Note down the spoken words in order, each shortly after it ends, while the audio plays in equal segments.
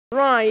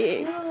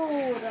Right.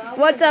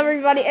 What's up,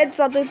 everybody? It's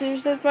something through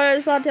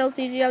Sawtail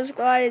CGM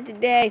Squad, and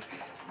today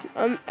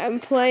I'm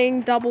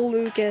playing Double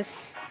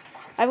Lucas.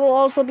 I will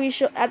also be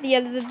at the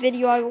end of the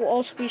video. I will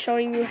also be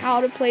showing you how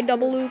to play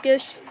Double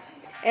Lucas,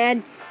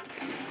 and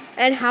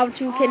how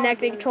to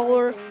connect a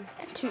controller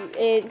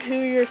to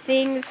your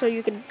thing, so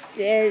you can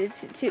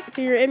to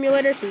your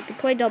emulator, so you can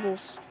play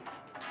doubles.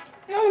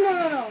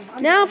 No.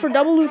 Now for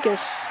Double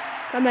Lucas.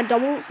 I meant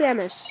Double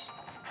Samus.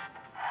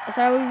 I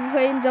said I would be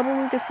playing Double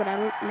Lucas, but I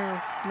don't know.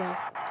 No.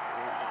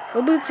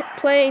 We'll be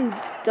playing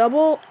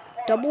double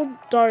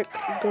Dark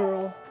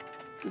Girl.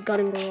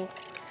 Gunning Girl.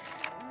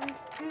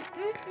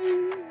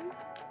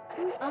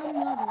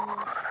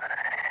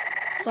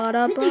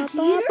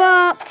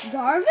 Ba-da-ba-ba-ba.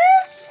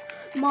 Darvish?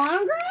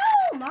 Mongrel?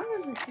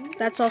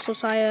 That's also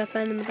Saya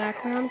FN in the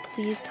background.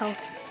 Please tell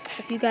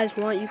if you guys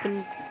want, you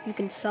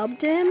can sub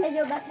to him.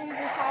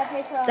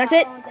 That's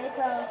it.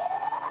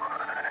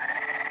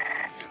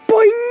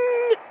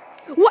 Boing!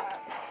 What?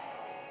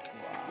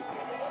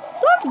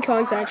 Donkey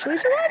Kong's actually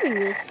surviving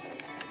this.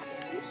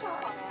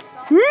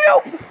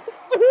 Nope!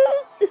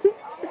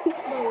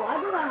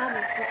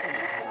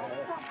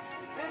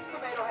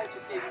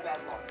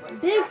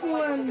 Big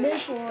form.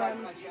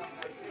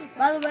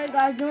 By the way,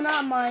 guys, do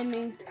not mind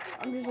me.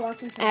 I'm just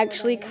watching.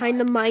 Actually, kind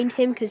of mind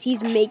him because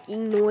he's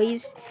making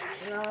noise.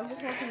 No, I'm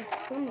just watching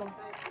film.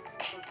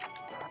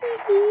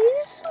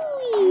 He's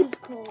sweet.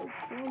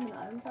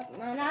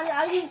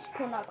 I just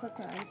could not click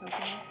on something.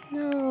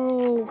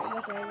 No.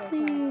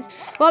 Please.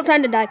 Well,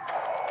 time to die.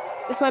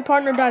 If my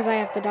partner dies, I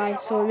have to die.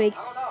 So it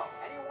makes.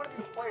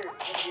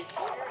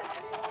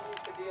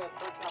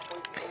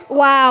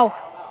 Wow.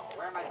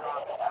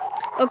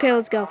 Okay,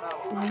 let's go.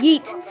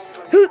 Yeet.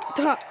 You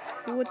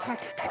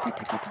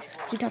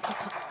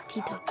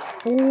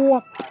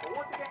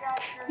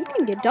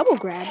can get double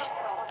grabbed.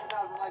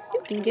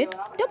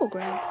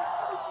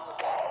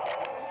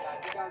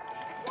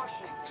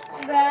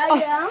 I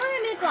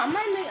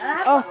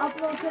have to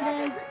upload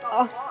today.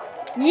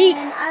 Yeet.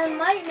 And I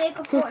might make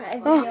a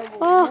Fortnite video.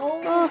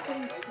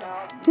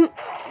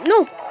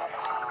 No.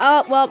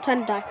 Well, time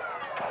to die.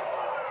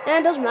 And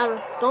it doesn't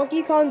matter.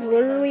 Donkey Kong's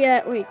literally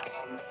at like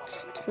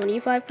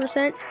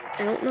 25%.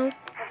 I don't know.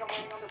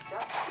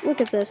 Look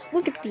at this.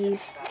 Look at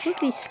these. Look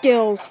at these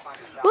skills.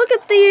 Look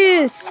at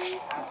these.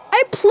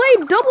 I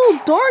played double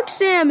Dark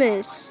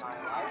Samus.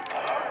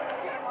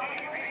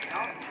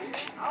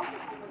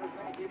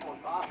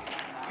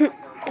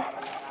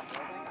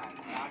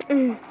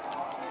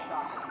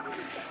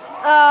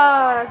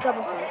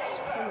 Double Samus.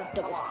 I'm a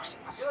double Dark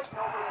Samus.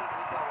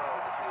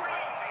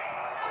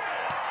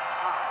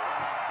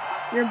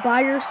 You're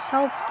by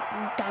yourself,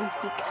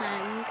 Donkey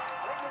Kong.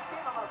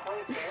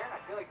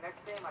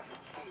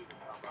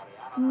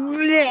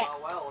 Blech.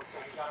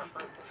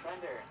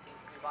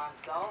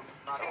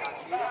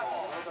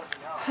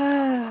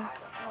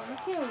 I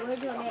can't wait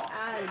till they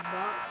add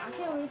I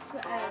can't wait to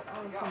add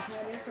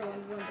competitive for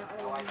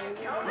one.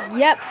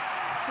 Yep. I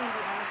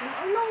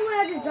know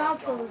where the job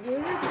goes.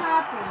 What's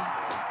happening?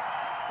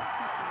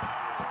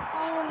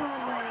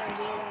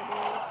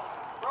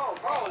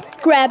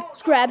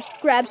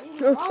 Grabs.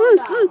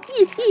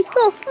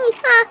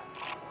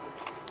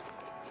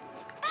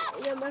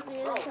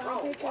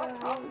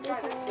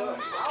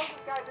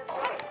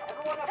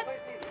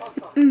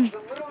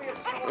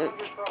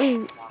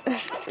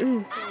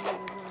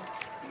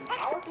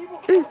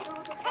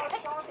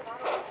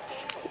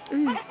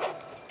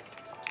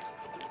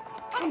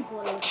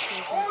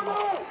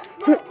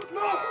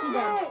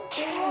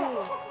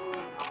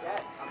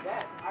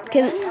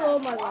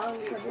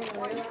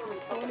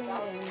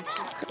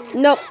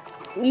 Nope.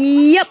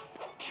 Yep.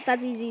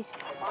 That's easy.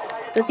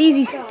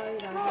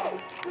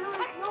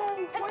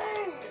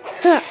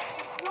 Huh.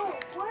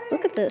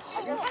 Look at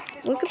this.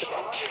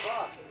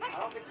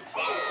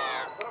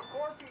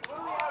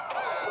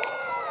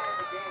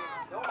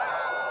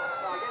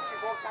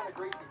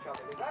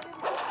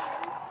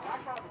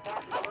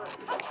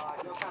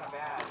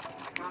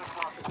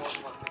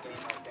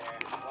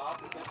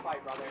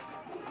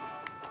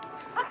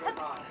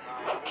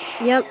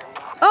 Yep.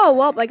 Oh,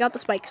 well, I got the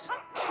spikes.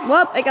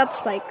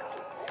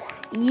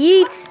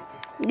 Yeet.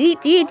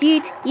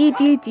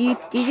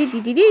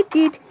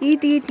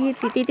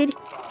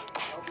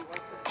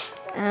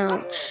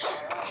 Ouch.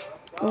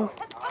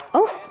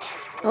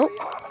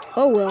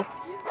 Oh well.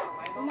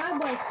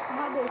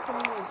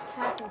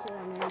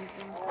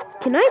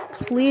 Can I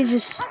please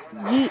just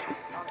yeet?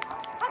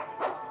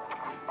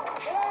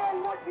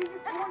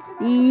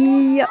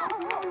 Yep.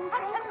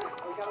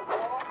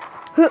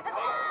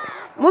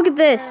 Look at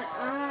this.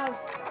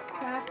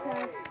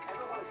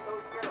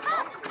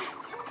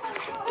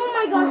 Oh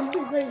my gosh,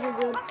 this laser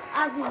dude.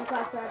 I'll do the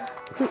clap pad.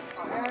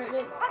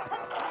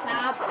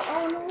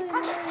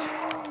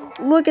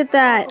 No. Look at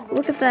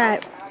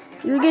that.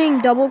 You're getting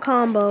double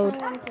comboed.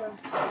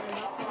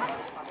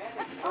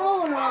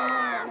 Oh no.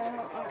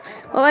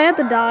 Oh, I have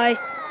to die.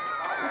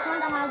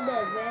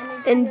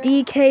 And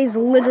DK's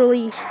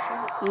literally.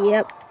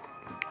 Yep.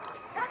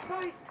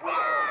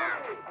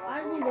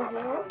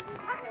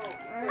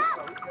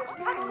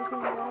 Oh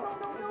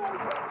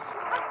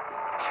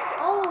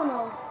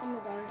no! Oh my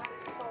god.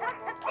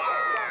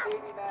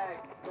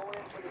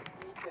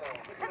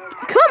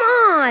 Come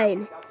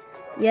on!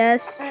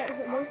 Yes.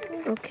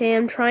 Okay,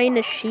 I'm trying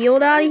to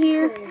shield out of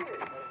here.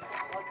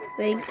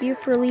 Thank you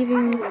for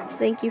leaving me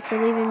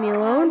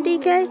alone,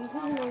 DK.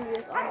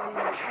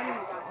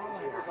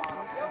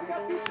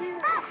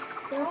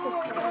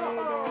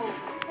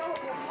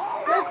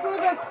 Just for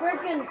the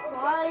freaking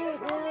fight,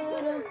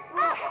 dude.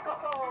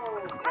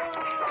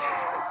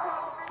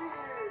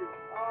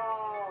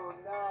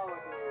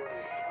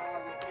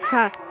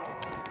 Ha.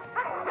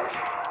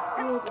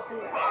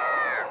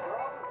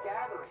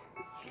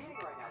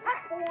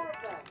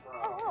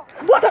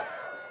 What the?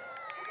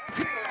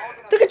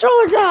 The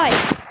controller died!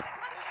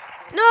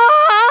 No!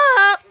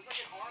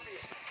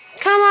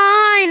 Come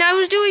on! I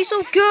was doing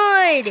so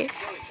good! And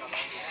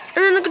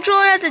then the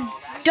controller had to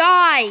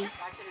die!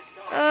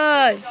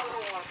 I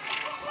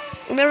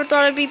never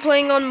thought I'd be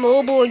playing on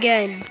mobile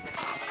again.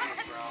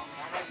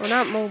 Well,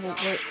 not mobile,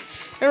 but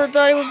I never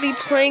thought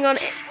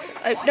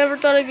I never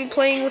thought I'd be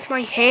playing with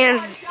my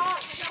hands.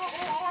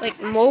 Like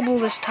mobile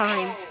this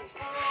time.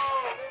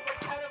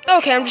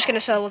 Okay, I'm just gonna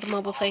settle with the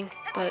mobile thing,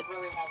 but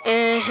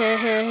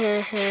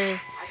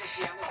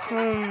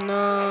oh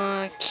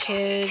no,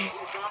 kid.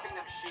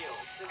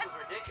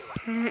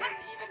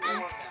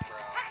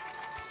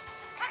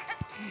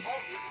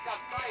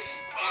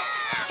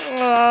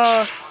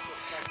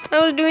 I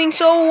was doing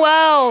so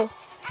well,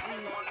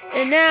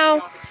 and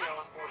now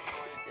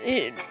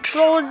the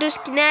controller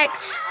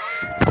disconnects.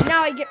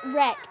 Now I get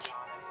wrecked.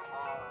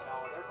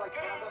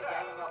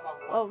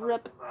 Oh,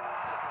 rip.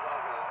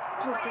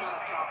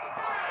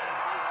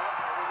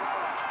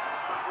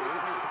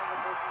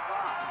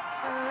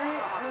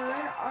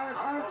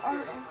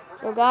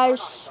 So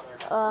guys,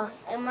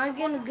 am I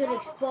gonna get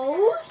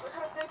exposed?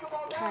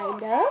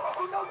 Kind of.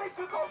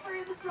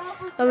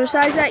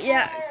 Besides that,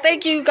 yeah.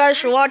 Thank you guys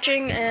for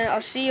watching, and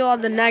I'll see you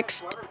on the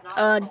next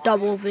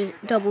doubles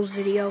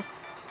video.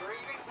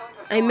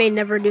 I may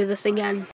never do this again.